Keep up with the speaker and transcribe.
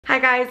Hi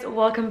guys,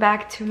 welcome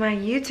back to my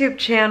YouTube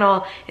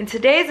channel. In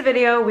today's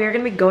video, we are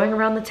gonna be going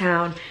around the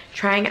town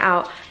trying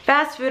out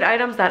fast food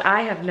items that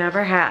I have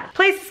never had.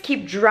 Places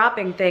keep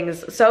dropping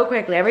things so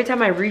quickly. Every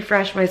time I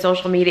refresh my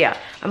social media,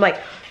 I'm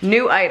like,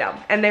 new item,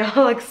 and they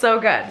all look so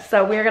good.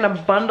 So we're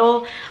gonna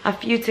bundle a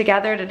few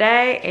together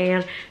today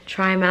and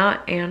try them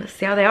out and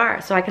see how they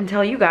are, so I can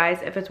tell you guys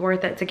if it's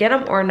worth it to get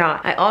them or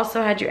not. I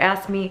also had you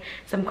ask me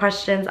some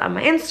questions on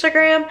my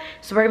Instagram,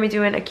 so we're gonna be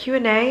doing a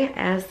Q&A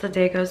as the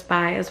day goes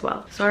by as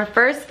well. So our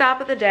first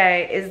stop of the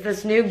day is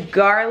this new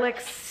garlic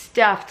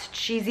stuffed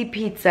cheesy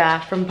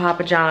pizza from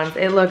Papa John's.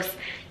 It looks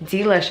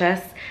delicious.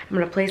 I'm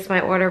gonna place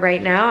my order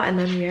right now, and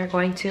then we are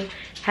going to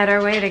head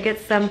our way to get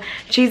some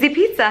cheesy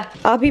pizza.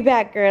 I'll be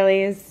back,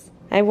 girlies.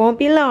 I won't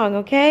be long,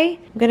 okay?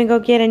 I'm gonna go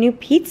get a new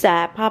pizza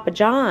at Papa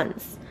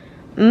John's.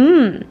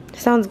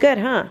 Sounds good,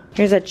 huh?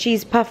 Here's a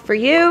cheese puff for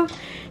you,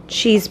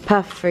 cheese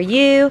puff for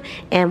you,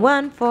 and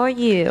one for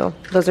you.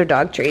 Those are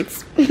dog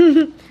treats.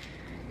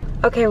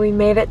 Okay, we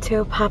made it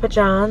to Papa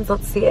John's.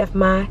 Let's see if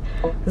my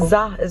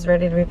za is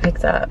ready to be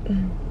picked up.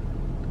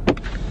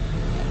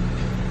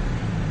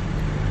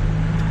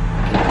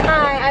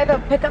 Hi, I have a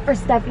pickup for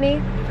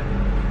Stephanie.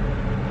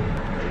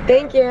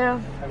 Thank you.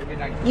 Have a good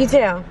night. You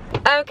too.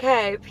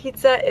 Okay,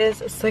 pizza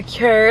is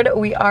secured.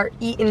 We are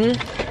eating.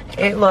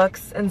 It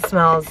looks and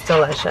smells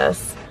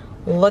delicious.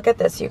 Look at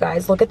this, you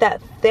guys. Look at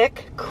that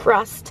thick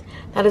crust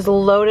that is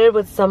loaded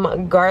with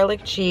some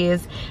garlic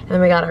cheese. And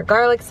then we got our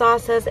garlic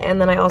sauces, and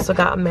then I also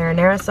got a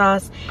marinara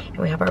sauce. And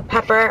we have our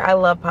pepper. I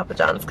love Papa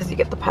John's because you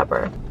get the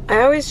pepper.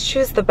 I always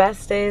choose the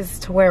best days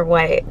to wear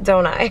white,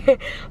 don't I?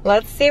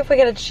 Let's see if we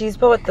get a cheese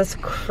bowl with this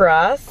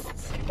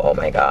crust. Oh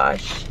my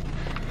gosh.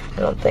 I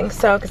don't think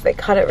so because they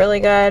cut it really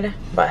good,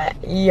 but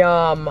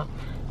yum.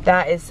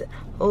 That is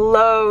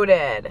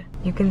loaded.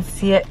 You can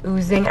see it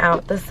oozing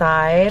out the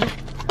side.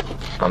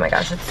 Oh my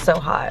gosh, it's so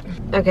hot.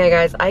 Okay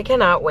guys, I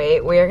cannot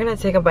wait. We are gonna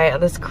take a bite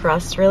of this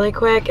crust really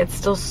quick. It's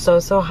still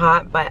so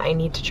hot, but I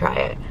need to try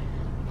it.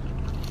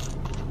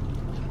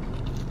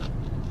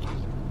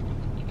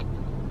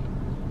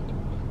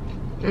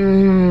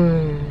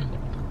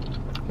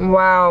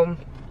 Wow.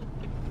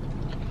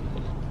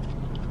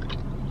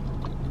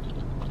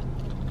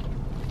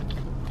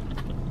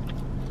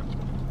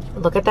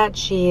 Look at that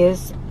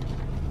cheese.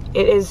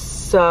 It is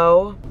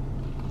so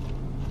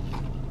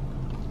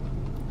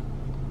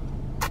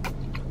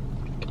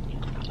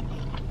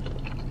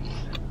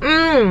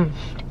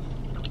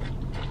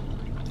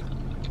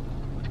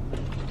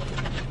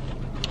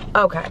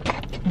okay,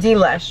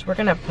 delish. We're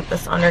gonna put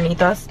this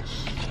underneath us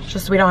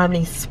just so we don't have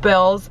any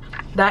spills.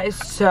 That is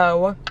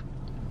so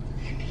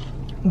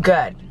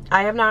good.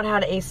 I have not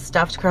had a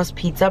stuffed crust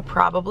pizza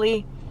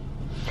probably,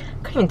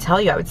 I couldn't even tell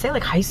you, I would say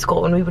like high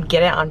school when we would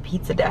get it on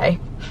pizza day,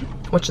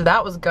 which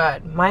that was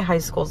good. My high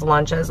school's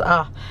lunches,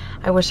 oh,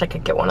 I wish I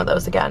could get one of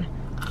those again.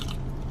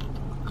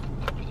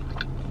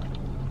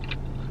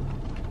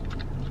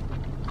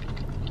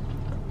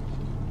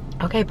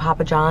 Okay,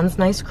 Papa John's,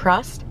 nice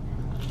crust.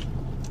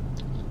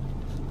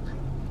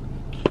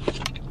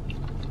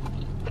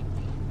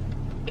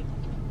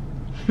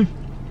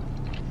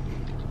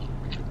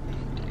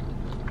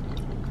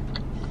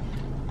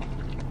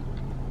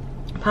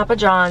 Papa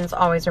John's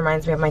always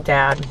reminds me of my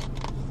dad,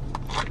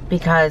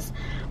 because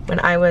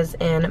when I was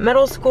in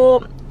middle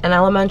school and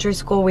elementary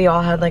school, we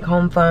all had like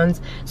home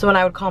phones. So when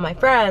I would call my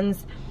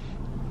friends,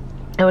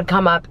 it would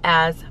come up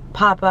as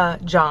Papa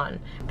John,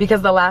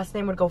 because the last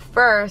name would go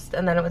first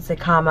and then it would say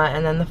comma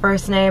and then the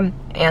first name,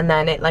 and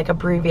then it like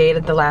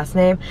abbreviated the last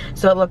name,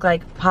 so it looked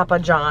like Papa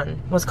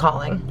John was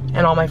calling,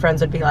 and all my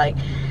friends would be like,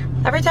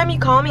 every time you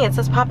call me it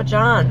says Papa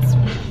John's.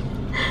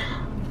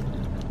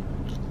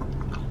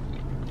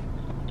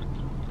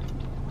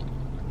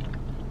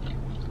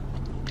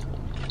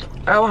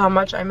 Oh, how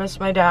much I miss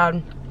my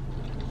dad.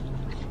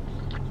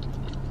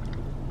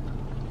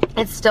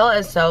 It still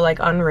is so like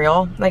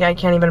unreal. Like I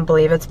can't even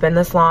believe it's been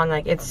this long.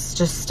 Like it's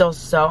just still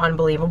so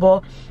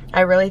unbelievable.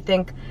 I really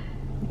think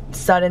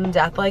sudden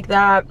death like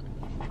that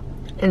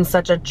in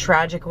such a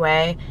tragic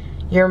way,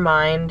 your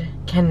mind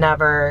can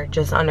never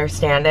just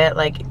understand it.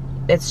 Like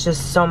it's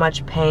just so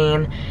much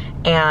pain,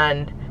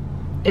 and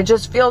it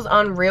just feels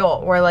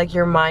unreal where like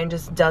your mind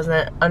just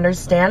doesn't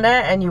understand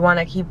it and you want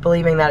to keep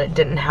believing that it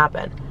didn't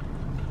happen.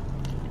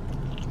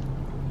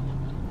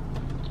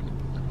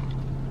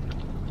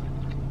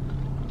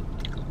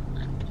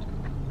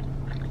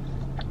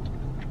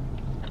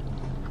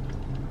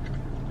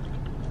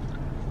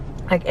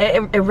 Like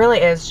it really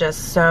is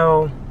just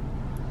so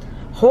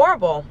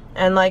horrible,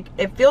 and like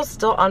it feels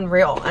still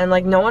unreal, and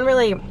like no one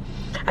really,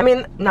 I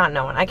mean not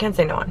no one, I can't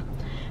say no one,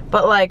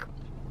 but like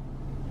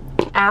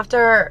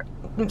after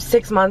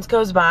 6 months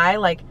goes by,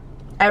 like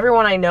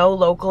everyone I know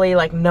locally,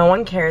 like no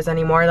one cares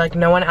anymore. Like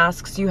no one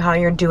asks you how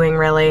you're doing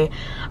really.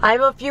 I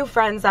have a few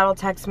friends that'll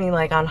text me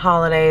like on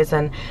holidays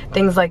and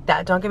things like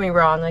that, don't get me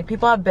wrong, like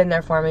people have been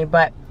there for me,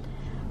 but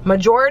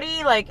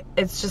majority, like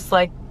it's just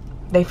like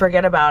they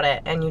forget about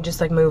it and you just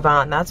like move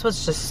on. That's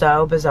what's just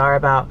so bizarre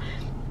about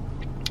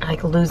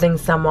like losing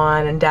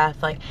someone and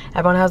death. Like,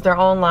 everyone has their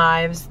own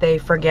lives. They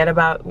forget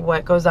about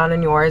what goes on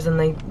in yours and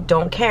they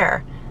don't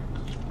care.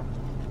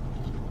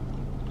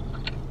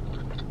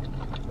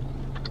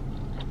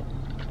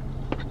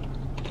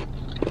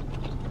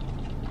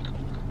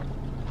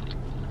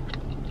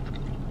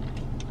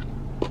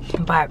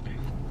 But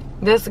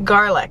this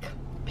garlic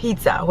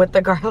pizza with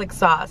the garlic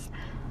sauce,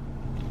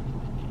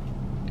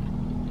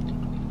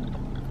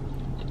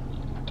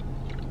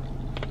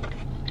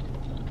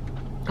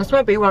 this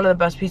might be one of the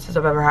best pizzas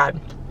I've ever had.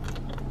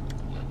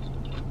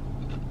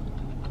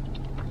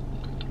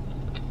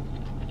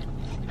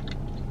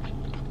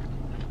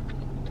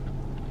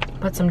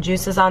 Put some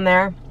juices on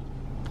there.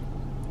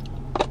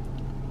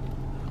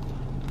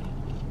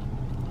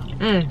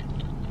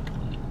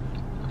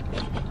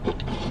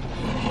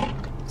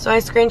 So I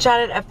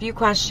screenshotted a few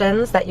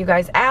questions that you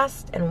guys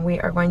asked, and we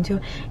are going to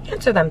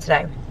answer them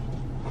today.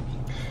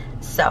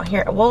 So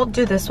here, we'll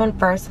do this one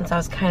first since I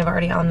was kind of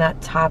already on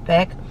that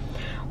topic.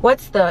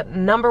 What's the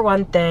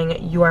 #1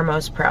 thing you are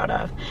most proud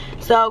of?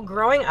 So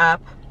growing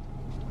up,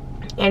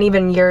 and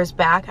even years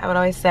back, I would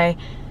always say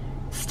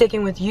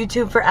sticking with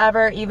YouTube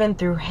forever, even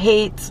through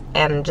hate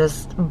and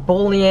just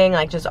bullying,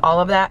 like just all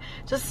of that.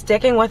 Just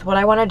sticking with what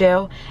I want to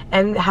do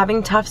and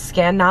having tough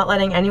skin, not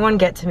letting anyone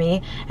get to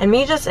me, and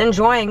me just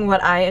enjoying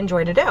what I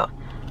enjoy to do.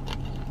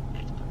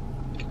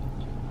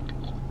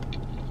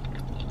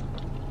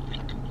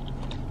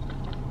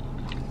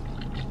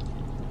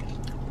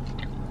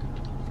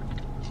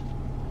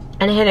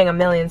 And hitting 1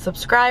 million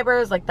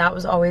subscribers, like that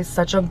was always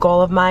such a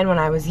goal of mine when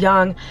I was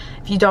young.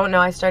 If you don't know,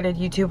 I started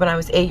YouTube when I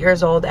was 8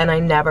 years old and I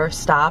never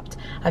stopped.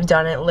 I've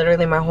done it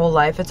literally my whole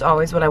life. It's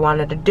always what I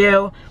wanted to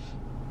do.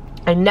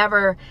 I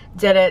never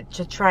did it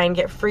to try and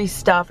get free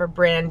stuff or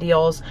brand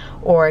deals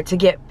or to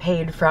get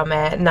paid from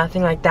it,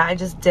 nothing like that. I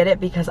just did it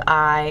because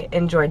I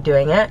enjoyed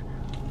doing it.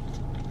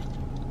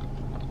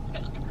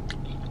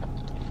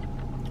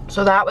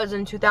 So that was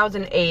in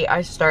 2008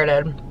 I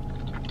started.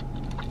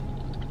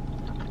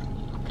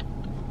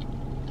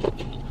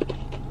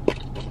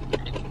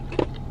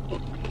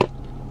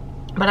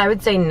 But I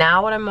would say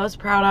now what I'm most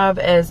proud of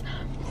is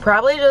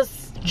probably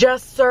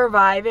just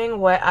surviving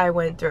what I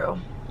went through.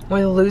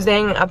 With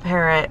losing a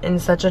parent in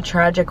such a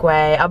tragic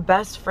way, a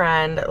best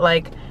friend,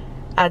 like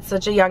at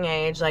such a young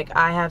age, like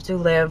I have to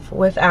live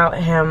without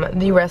him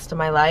the rest of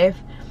my life.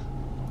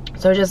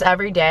 So just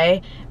every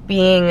day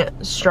being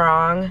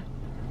strong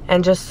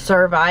and just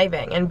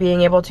surviving and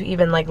being able to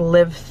even like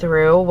live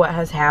through what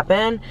has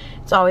happened.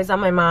 It's always on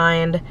my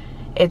mind.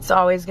 It's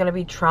always gonna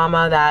be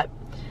trauma that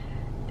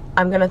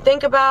I'm gonna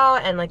think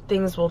about, and like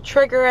things will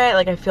trigger it.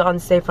 Like I feel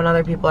unsafe when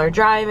other people are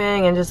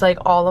driving and just like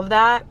all of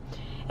that,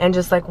 and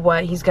just like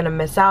what he's gonna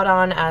miss out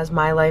on as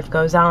my life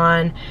goes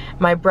on.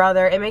 My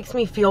brother, it makes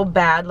me feel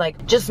bad,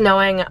 like just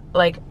knowing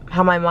like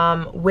how my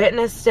mom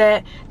witnessed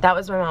it. That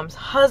was my mom's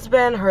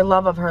husband, her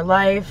love of her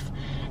life,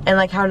 and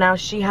like how now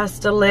she has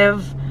to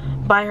live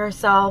by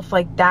herself.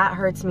 Like that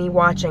hurts me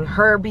watching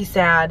her be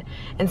sad,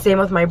 and same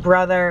with my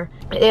brother.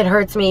 It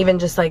hurts me even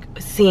just like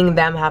seeing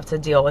them have to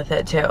deal with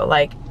it too.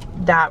 Like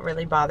that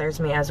really bothers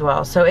me as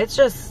well. So it's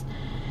just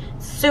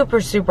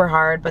super, super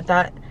hard, but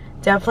that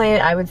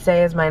definitely I would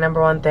say is my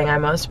 #1 thing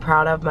I'm most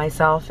proud of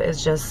myself,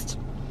 is just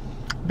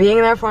being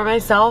there for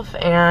myself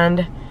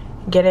and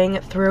getting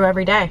through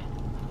every day.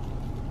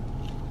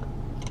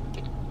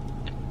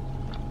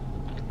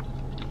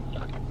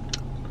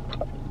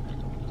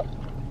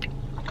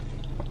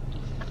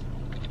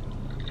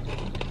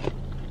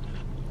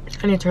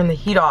 I need to turn the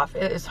heat off.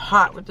 It is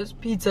hot with this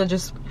pizza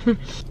just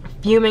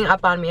fuming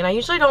up on me, and I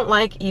usually don't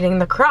like eating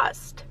the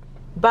crust,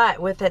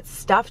 but with it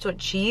stuffed with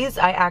cheese,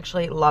 I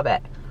actually love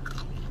it.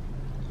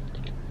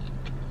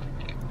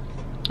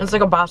 It's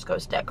like a Bosco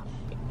stick.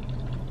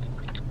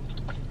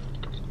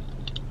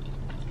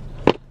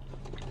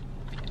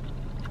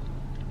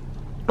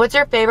 What's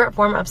your favorite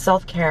form of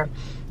self-care?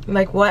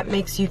 Like, what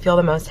makes you feel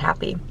the most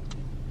happy?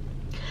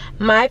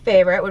 My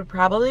favorite would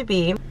probably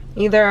be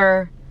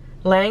either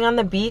laying on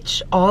the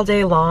beach all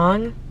day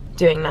long,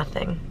 doing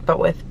nothing, but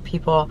with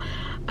people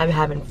I'm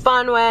having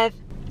fun with,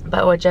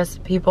 but with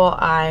just people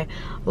I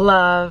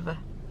love,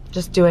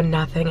 just doing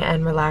nothing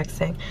and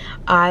relaxing.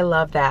 I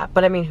love that,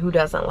 but I mean, who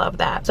doesn't love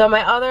that? So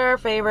my other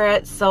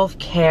favorite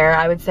self-care,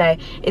 I would say,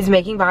 is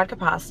making vodka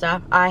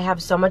pasta. I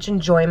have so much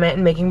enjoyment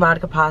in making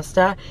vodka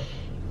pasta.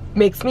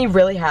 Makes me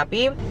really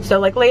happy. So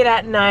like late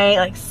at night,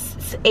 like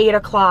 8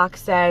 o'clock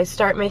say,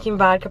 start making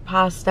vodka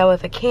pasta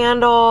with a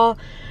candle,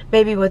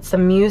 maybe with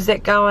some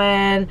music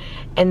going,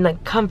 and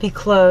like comfy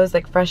clothes,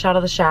 like fresh out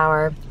of the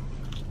shower.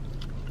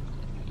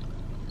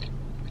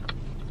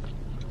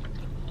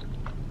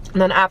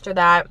 And then after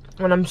that,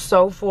 when I'm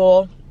so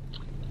full,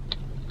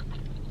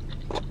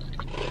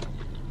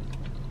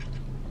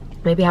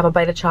 maybe have a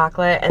bite of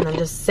chocolate and then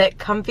just sit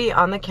comfy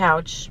on the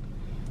couch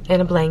in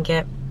a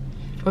blanket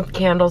with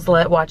candles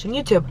lit watching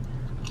YouTube.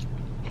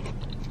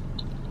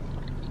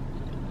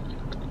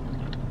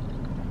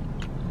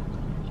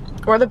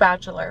 Or The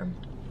Bachelor.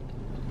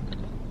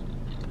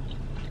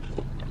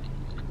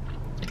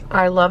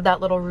 I love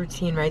that little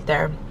routine right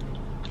there.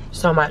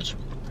 so much.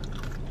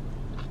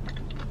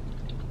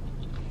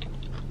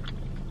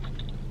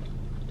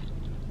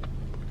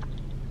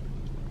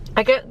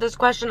 I get this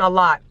question a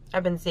lot.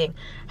 I've been seeing,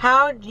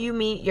 how do you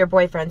meet your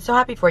boyfriend? So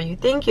happy for you.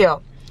 Thank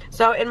you.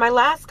 So in my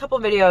last couple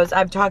videos,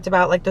 I've talked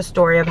about like the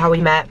story of how we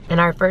met and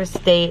our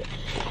first date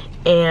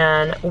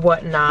and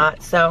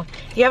whatnot. So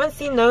if you haven't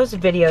seen those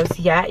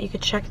videos yet, you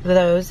could check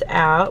those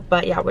out.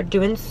 But yeah, we're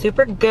doing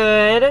super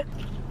good.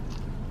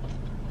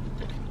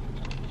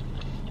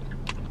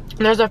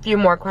 And there's a few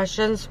more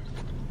questions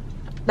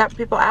that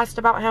people asked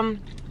about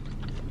him,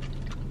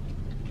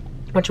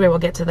 which we will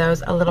get to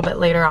those a little bit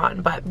later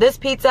on. But this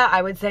pizza,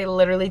 I would say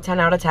literally 10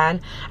 out of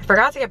 10. I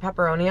forgot to get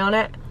pepperoni on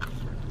it,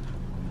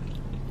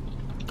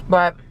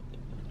 but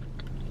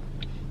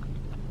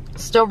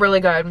still really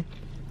good.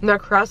 The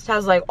crust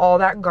has like all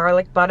that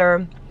garlic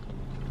butter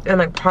and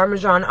like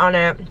Parmesan on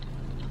it.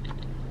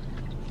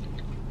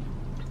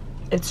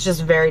 It's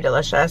just very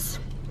delicious.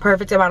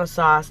 Perfect amount of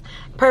sauce,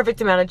 perfect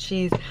amount of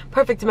cheese,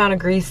 perfect amount of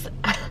grease.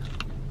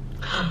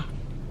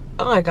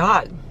 Oh my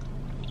God,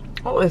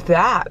 what was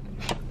that?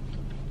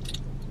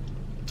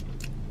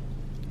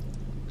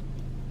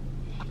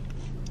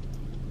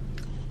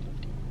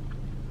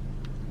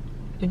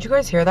 Did you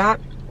guys hear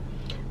that?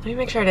 Let me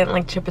make sure I didn't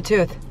like chip a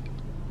tooth.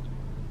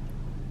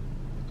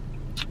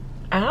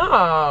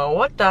 Oh,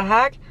 what the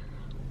heck?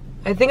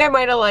 I think I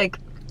might have like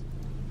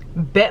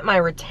bit my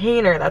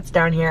retainer that's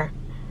down here.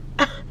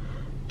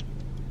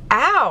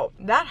 Ow,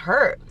 that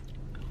hurt.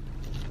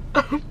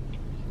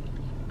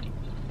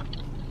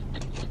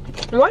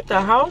 What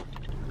the hell?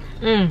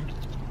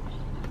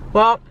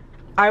 Well,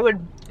 I would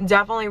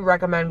definitely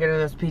recommend getting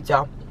this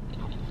pizza.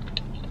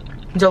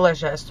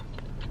 Delicious.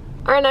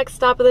 Our next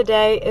stop of the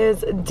day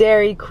is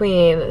Dairy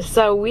Queen.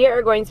 So we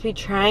are going to be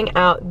trying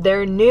out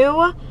their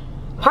new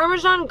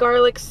Parmesan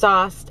garlic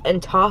sauced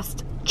and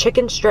tossed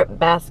chicken strip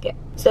basket.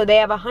 So they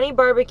have a honey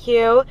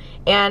barbecue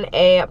and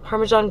a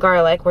Parmesan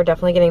garlic. We're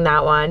definitely getting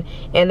that one.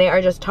 And they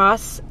are just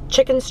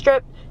chicken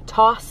strip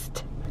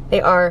tossed.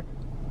 They are,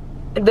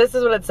 this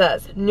is what it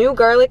says, new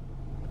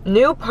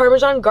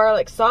Parmesan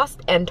garlic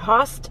sauced and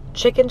tossed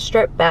chicken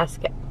strip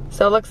basket.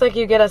 So it looks like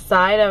you get a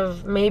side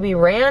of maybe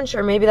ranch,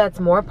 or maybe that's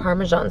more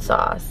Parmesan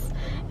sauce.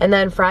 And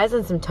then fries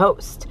and some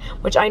toast,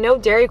 which I know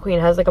Dairy Queen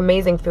has like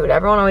amazing food.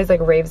 Everyone always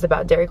like raves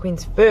about Dairy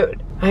Queen's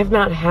food. I've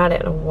not had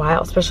it in a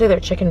while, especially their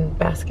chicken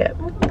basket.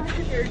 Welcome back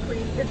to Dairy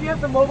Queen. If you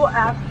have the mobile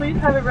app, please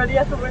have it ready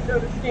at the window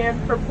to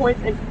scan for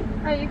points. And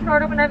you can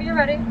order whenever you're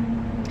ready.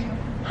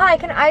 Hi,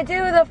 can I do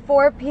the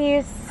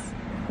 4-piece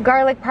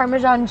garlic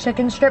Parmesan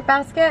chicken strip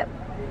basket?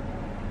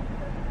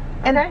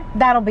 And Okay.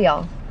 that'll be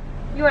all.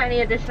 You want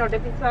any additional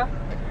dipping sauce?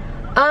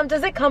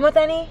 Does it come with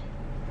any?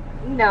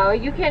 No,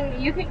 you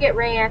can get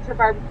ranch or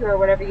barbecue or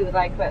whatever you would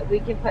like, but we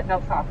can put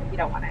no sauce if you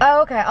don't want it.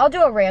 Oh, okay. I'll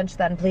do a ranch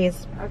then,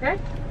 please. Okay.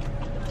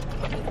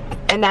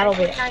 And that'll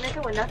be it. $9 at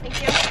the window,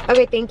 thank you.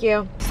 Okay, thank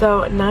you.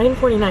 So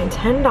 $9.49,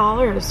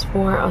 $10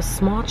 for a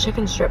small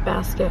chicken strip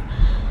basket.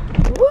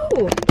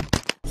 Woo!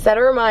 Set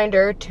a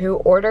reminder to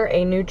order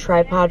a new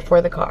tripod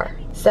for the car.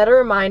 Set a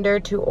reminder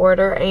to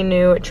order a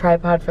new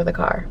tripod for the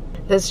car.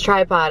 This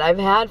tripod I've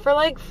had for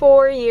like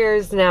 4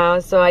 years now,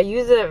 so I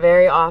use it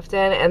very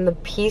often, and the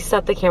piece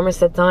that the camera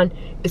sits on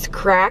is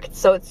cracked,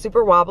 so it's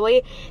super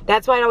wobbly.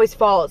 That's why it always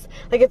falls.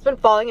 Like, it's been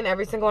falling in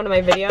every single one of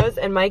my videos,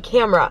 and my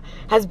camera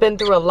has been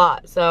through a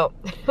lot, so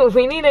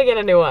we need to get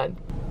a new one.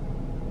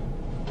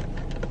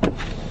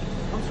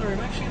 I'm sorry, I'm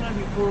actually gonna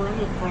be in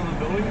the front of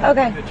the building.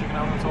 Okay. The chicken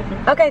omelet's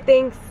open. Okay,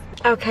 thanks.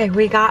 Okay,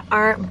 we got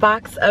our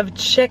box of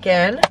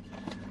chicken.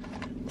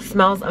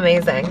 Smells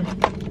amazing.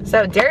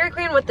 So Dairy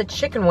Queen with the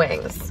chicken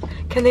wings.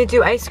 Can they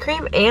do ice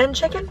cream and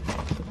chicken?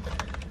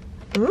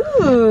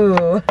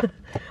 Ooh.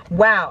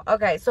 Wow.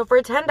 Okay, so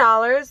for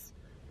 $10,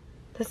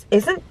 this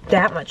isn't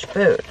that much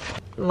food.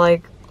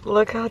 Like,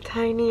 look how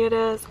tiny it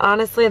is.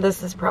 Honestly,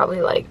 this is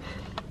probably like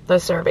the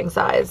serving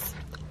size.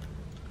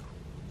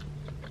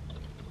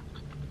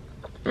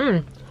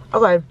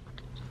 Okay.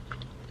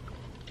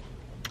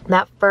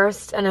 That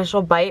first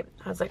initial bite,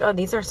 I was like, oh,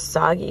 these are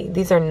soggy.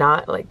 These are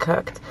not like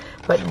cooked.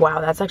 But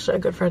wow, that's actually a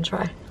good French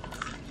fry.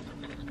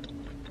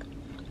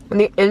 And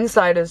the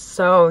inside is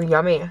so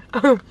yummy.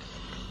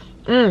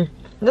 This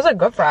is a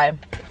good fry.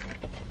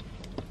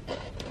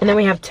 And then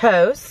we have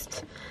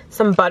toast.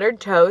 Some buttered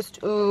toast.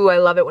 Ooh, I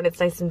love it when it's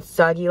nice and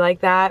soggy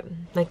like that.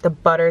 Like the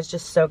butter is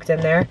just soaked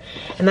in there.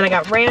 And then I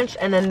got ranch,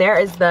 and then there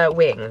is the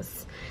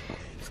wings.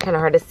 It's kind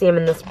of hard to see them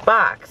in this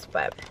box,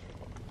 but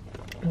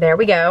there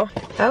we go.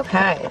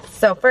 Okay,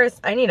 so first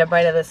I need a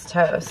bite of this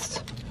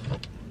toast.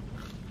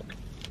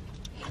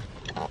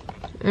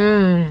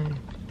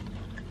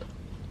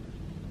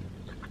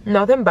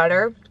 Nothing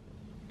better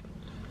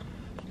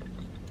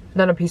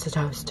than a piece of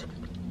toast.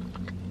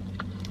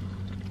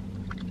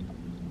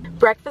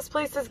 Breakfast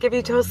places give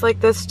you toast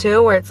like this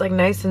too, where it's like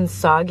nice and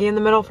soggy in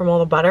the middle from all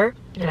the butter.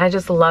 And I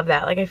just love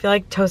that. Like, I feel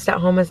like toast at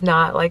home is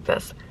not like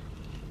this.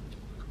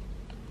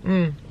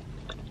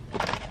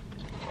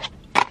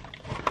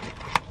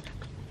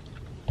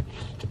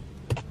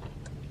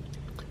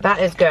 That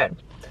is good.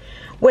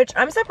 which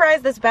I'm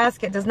surprised this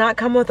basket does not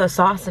come with a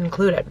sauce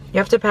included. You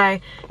have to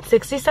pay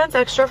 60 cents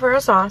extra for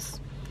a sauce,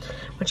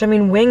 which I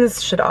mean,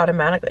 wings should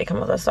automatically come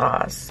with a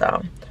sauce.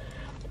 So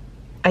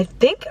I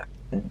think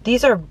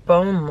these are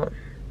bone.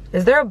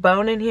 Is there a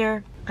bone in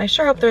here? I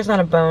sure hope there's not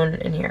a bone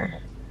in here.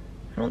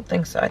 I don't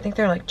think so. I think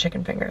they're like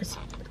chicken fingers.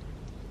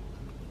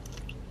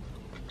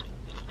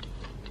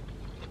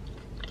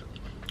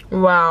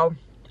 Wow.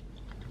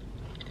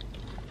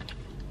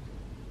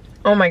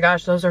 Oh my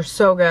gosh, those are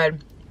so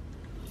good.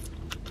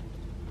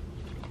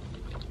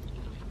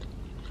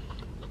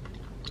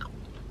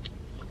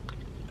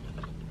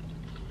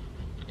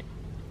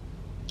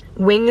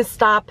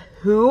 Wingstop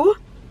who?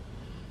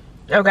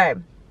 Okay.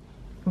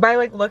 By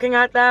like looking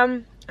at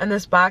them and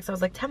this box, I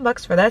was like, 10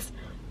 bucks for this?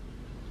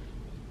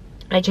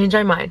 I changed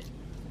my mind.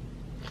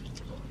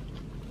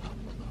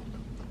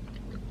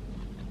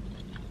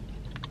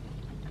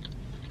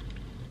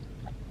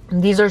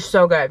 These are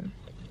so good.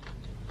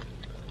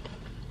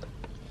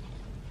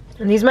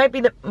 And these might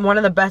be one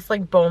of the best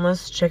like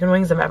boneless chicken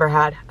wings I've ever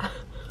had.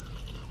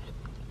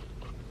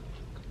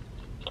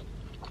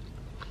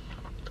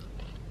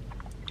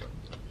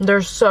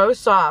 They're so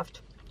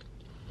soft.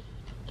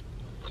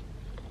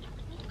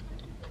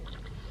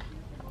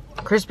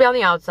 Crispy on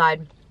the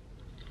outside.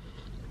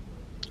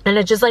 And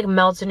it just like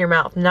melts in your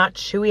mouth. Not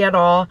chewy at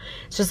all.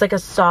 It's just like a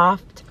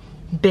soft,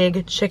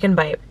 big chicken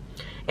bite.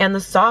 And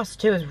the sauce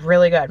too is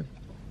really good.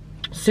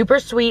 Super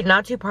sweet,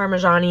 not too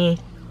Parmesan-y.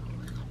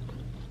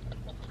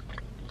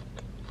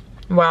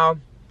 Wow.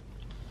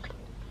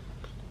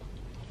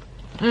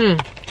 I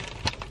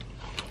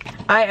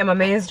am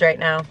amazed right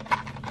now.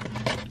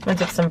 I'm gonna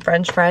dip some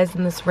French fries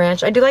in this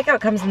ranch. I do like how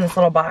it comes in this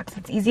little box.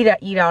 It's easy to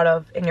eat out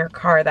of in your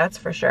car, that's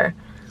for sure.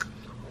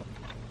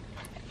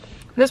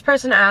 This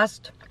person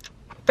asked,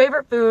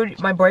 favorite food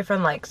my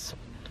boyfriend likes.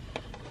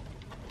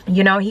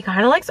 You know, he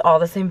kind of likes all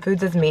the same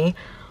foods as me,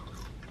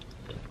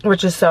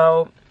 which is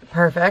so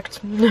perfect.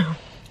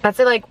 I'd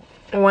say like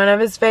one of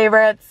his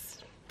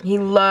favorites, he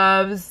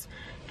loves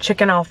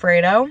chicken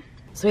Alfredo.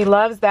 So he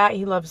loves that.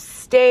 He loves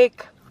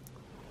steak.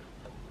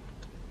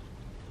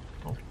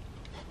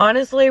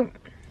 Honestly,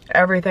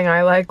 everything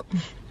I like.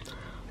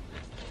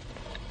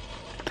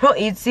 He'll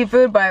eat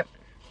seafood, but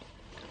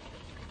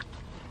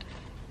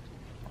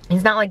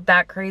he's not like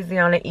that crazy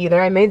on it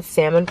either. I made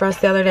salmon for us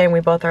the other day and we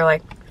both are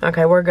like,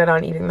 okay, we're good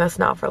on eating this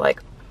now for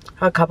like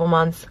a couple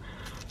months.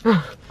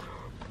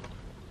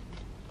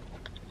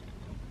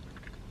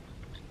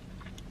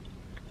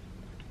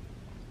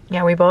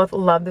 Yeah, we both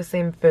love the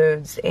same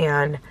foods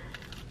and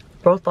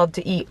both love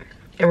to eat.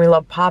 And we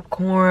love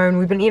popcorn.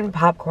 We've been eating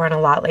popcorn a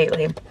lot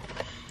lately.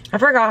 I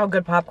forgot how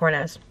good popcorn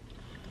is.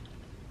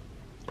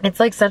 It's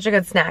like such a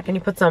good snack. And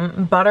you put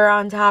some butter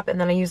on top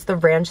and then I use the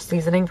ranch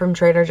seasoning from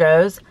Trader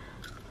Joe's.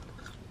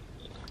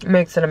 It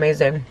makes it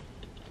amazing.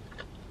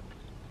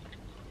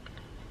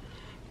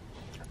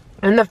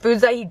 And the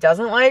foods that he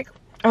doesn't like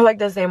are like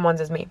the same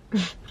ones as me.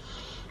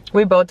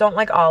 We both don't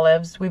like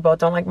olives. We both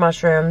don't like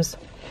mushrooms.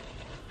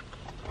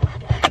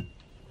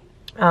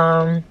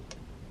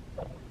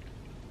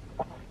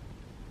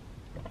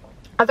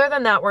 Other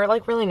than that, we're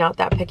like really not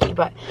that picky,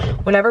 but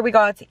whenever we go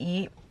out to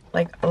eat,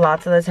 like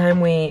lots of the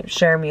time we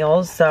share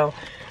meals, so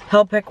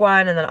he'll pick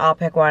one and then I'll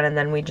pick one and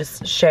then we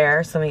just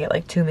share, so we get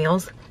like 2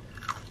 meals.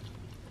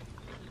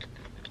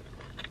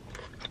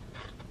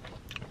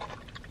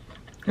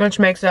 Which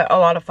makes it a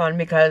lot of fun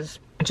because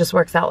it just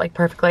works out like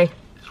perfectly.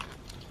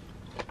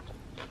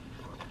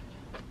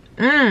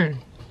 I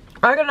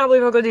cannot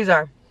believe how good these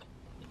are.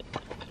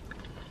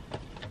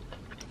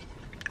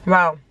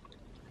 Wow.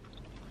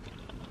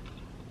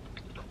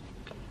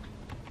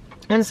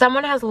 When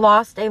someone has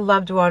lost a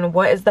loved one,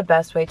 what is the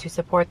best way to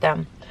support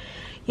them?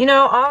 You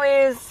know,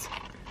 always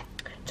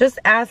just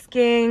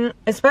asking,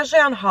 especially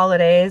on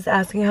holidays,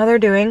 asking how they're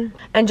doing.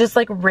 And just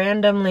like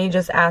randomly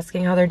just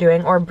asking how they're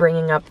doing or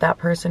bringing up that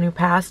person who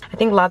passed. I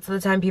think lots of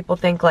the time people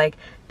think like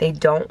they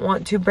don't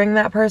want to bring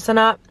that person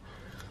up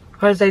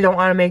because they don't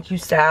want to make you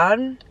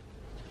sad.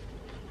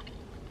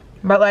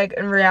 But like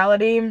in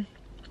reality,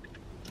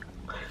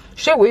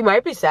 shit, we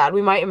might be sad.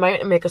 It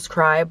might make us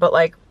cry, but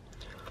like,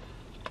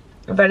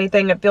 if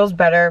anything, it feels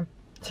better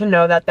to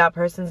know that that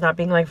person's not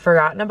being like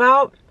forgotten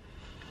about.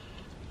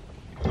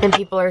 And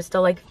people are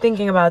still like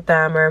thinking about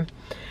them or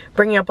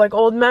bringing up like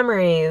old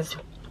memories.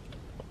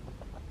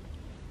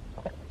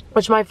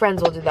 Which my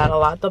friends will do that a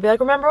lot. They'll be like,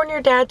 remember when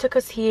your dad took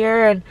us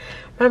here and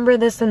remember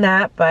this and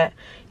that. But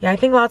yeah, I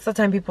think lots of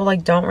the time people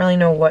like don't really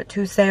know what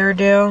to say or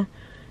do.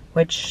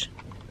 Which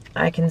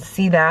I can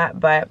see that.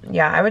 But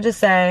yeah, I would just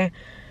say,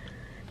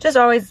 just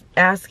always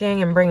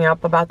asking and bringing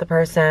up about the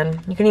person.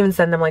 You can even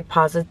send them like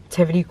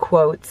positivity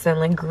quotes and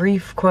like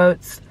grief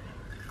quotes.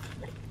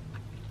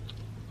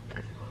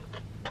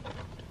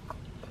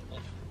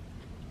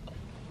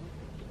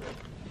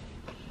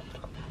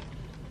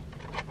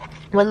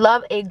 Would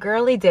love a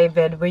girly day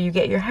vid where you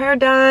get your hair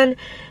done,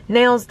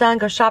 nails done,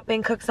 go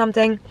shopping, cook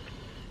something.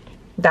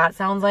 That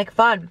sounds like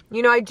fun.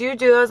 You know, I do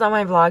those on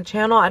my vlog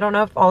channel. I don't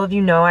know if all of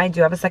you know, I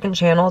do have a second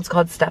channel. It's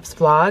called Steph's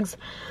Vlogs.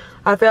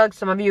 I feel like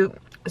some of you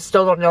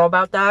still don't know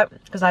about that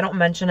because I don't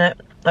mention it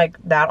like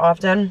that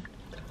often.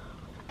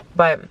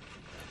 But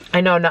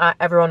I know not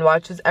everyone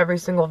watches every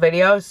single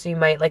video, so you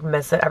might like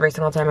miss it every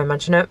single time I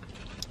mention it.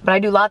 But I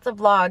do lots of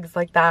vlogs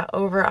like that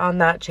over on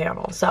that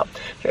channel. So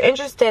if you're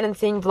interested in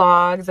seeing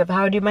vlogs of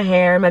how I do my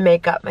hair, my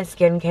makeup, my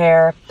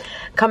skincare,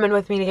 come in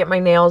with me to get my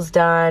nails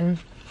done,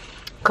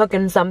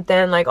 cooking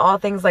something, like all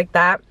things like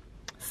that,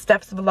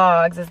 Steph's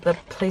Vlogs is the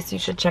place you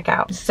should check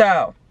out.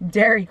 So,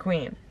 Dairy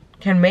Queen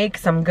can make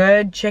some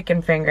good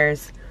chicken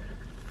fingers.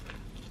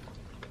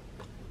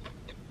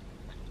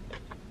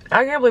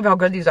 I can't believe how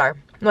good these are.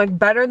 Like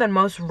better than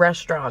most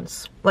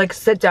restaurants, like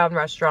sit down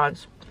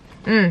restaurants.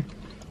 10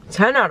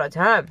 out of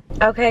 10.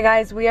 Okay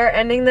guys, we are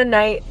ending the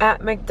night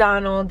at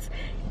McDonald's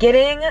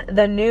getting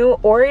the new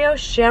Oreo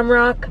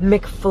Shamrock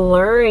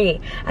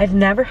McFlurry. I've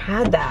never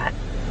had that.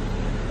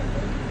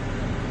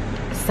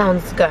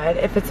 Sounds good.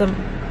 If it's a...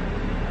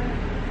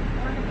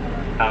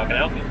 How can I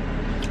help you?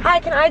 Hi,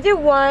 can I do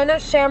one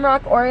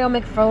Shamrock Oreo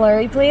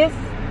McFlurry, please?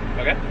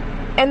 Okay.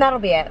 And that'll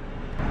be it.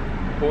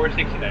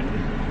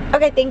 $4.69.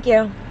 Okay, thank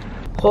you.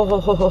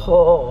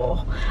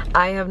 Oh,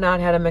 I have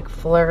not had a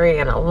McFlurry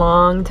in a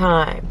long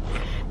time.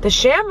 The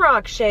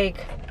Shamrock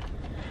Shake,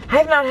 I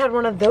have not had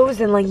one of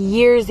those in like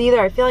years either.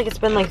 I feel like it's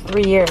been like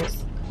 3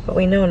 years. But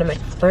we know in a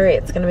McFlurry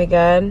it's gonna be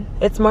good.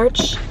 It's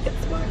March.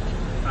 It's March.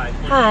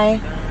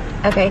 Hi.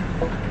 Okay.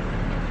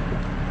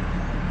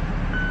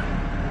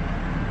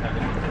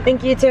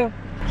 Thank you too.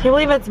 Can't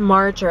believe it's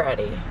March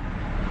already.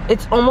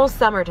 It's almost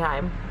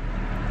summertime.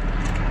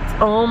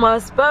 It's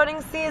almost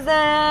boating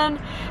season.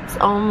 It's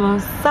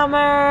almost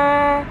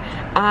summer.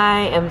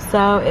 I am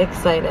so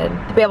excited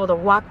to be able to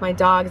walk my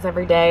dogs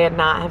every day and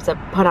not have to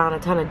put on a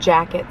ton of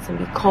jackets and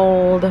be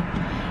cold.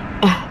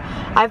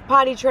 I've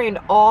potty trained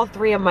all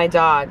 3 of my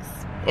dogs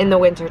in the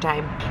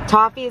wintertime.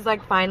 Toffee is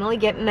like finally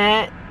getting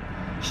it.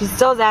 She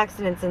still has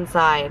accidents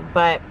inside,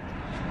 but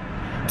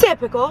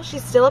typical.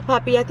 She's still a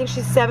puppy. I think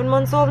she's 7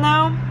 months old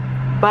now,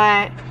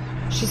 but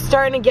she's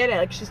starting to get it.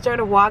 Like she's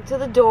starting to walk to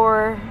the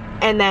door,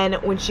 and then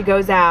when she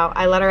goes out,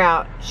 I let her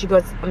out, she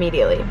goes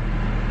immediately.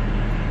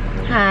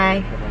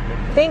 Hi.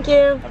 Thank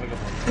you.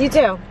 You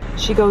too.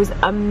 She goes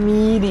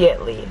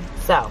immediately.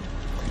 So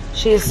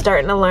she is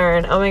starting to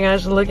learn. Oh my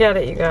gosh, look at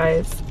it, you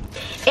guys.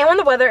 And when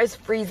the weather is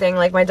freezing,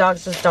 like my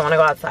dogs just don't want to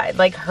go outside.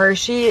 Like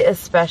Hershey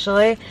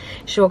especially,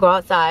 she will go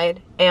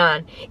outside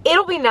and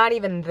it'll be not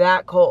even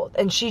that cold.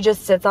 And she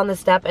just sits on the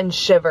step and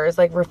shivers,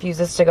 like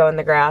refuses to go in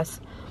the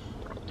grass.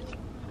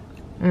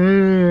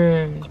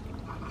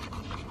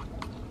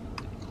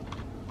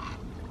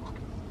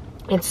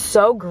 It's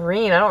so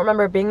green. I don't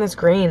remember it being this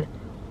green.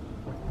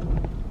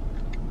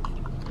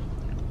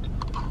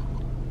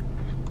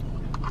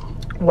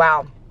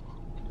 Wow.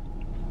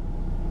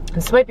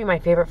 This might be my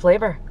favorite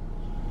flavor.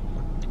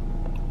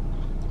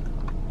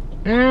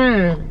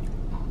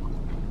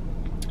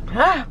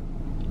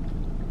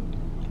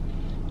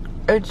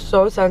 It's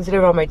so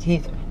sensitive on my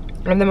teeth.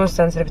 I have the most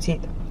sensitive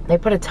teeth. They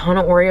put a ton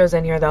of Oreos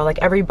in here though. Like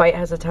every bite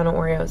has a ton of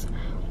Oreos.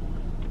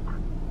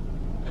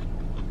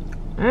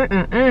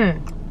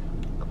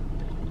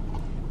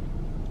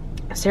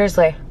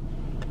 Seriously.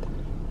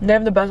 They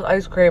have the best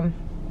ice cream.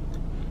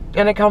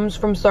 And it comes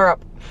from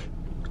syrup.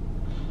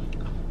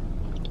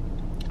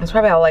 That's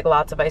probably how like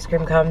lots of ice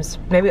cream comes.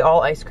 Maybe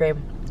all ice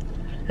cream.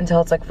 Until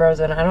it's like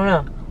frozen. I don't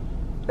know.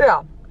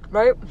 Yeah,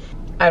 right?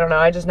 I don't know.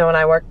 I just know when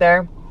I worked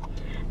there,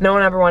 no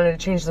one ever wanted to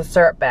change the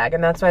syrup bag.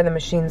 And that's why the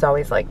machine's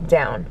always like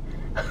down.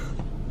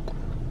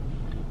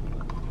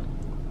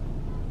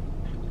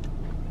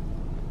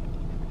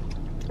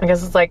 I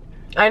guess it's like,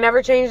 I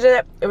never changed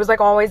it. It was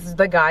like always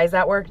the guys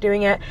at work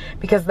doing it.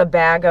 Because the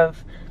bag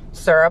of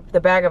syrup,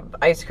 the bag of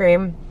ice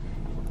cream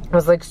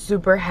was like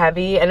super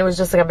heavy, and it was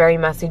just like a very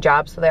messy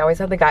job, so they always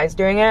had the guys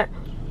doing it.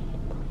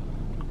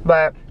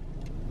 But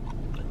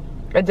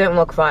it didn't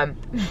look fun.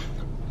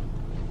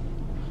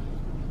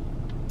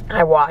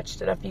 I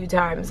watched it a few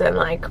times and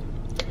like,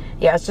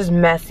 yeah, it's just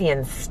messy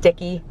and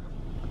sticky.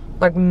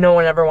 Like no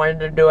one ever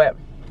wanted to do it.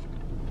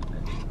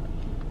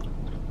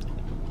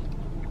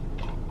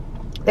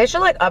 They should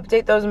like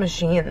update those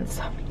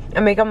machines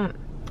and make them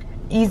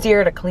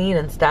easier to clean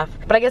and stuff.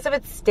 But I guess if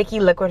it's sticky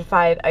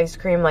liquefied ice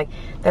cream, like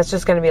that's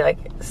just gonna be like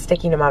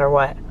sticky no matter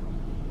what.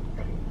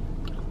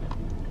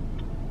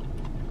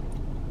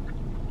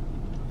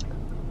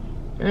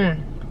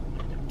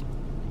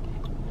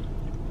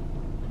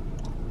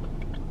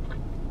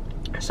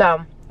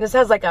 So this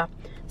has like a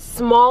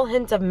small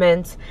hint of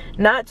mint,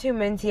 not too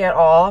minty at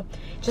all.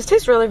 Just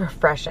tastes really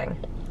refreshing.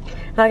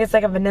 And like it's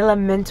like a vanilla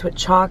mint with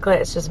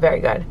chocolate. It's just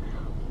very good.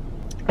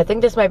 I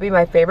think this might be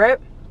my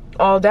favorite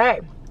all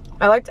day.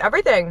 I liked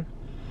everything.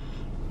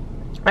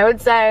 I would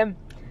say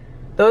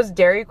those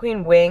Dairy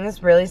Queen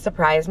wings really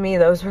surprised me.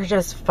 Those were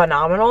just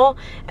phenomenal.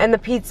 And the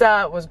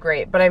pizza was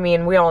great. But I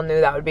mean, we all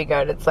knew that would be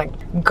good. It's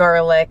like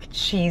garlic,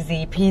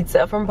 cheesy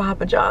pizza from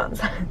Papa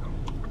John's.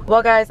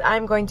 Well guys,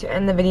 I'm going to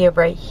end the video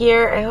right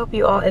here. I hope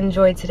you all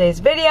enjoyed today's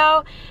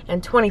video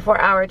and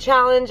 24-hour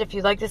challenge. If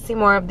you'd like to see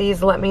more of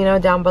these, let me know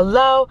down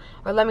below,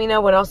 or let me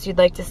know what else you'd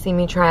like to see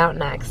me try out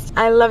next.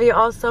 I love you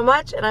all so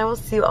much, and I will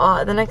see you all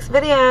in the next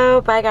video.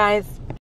 Bye guys.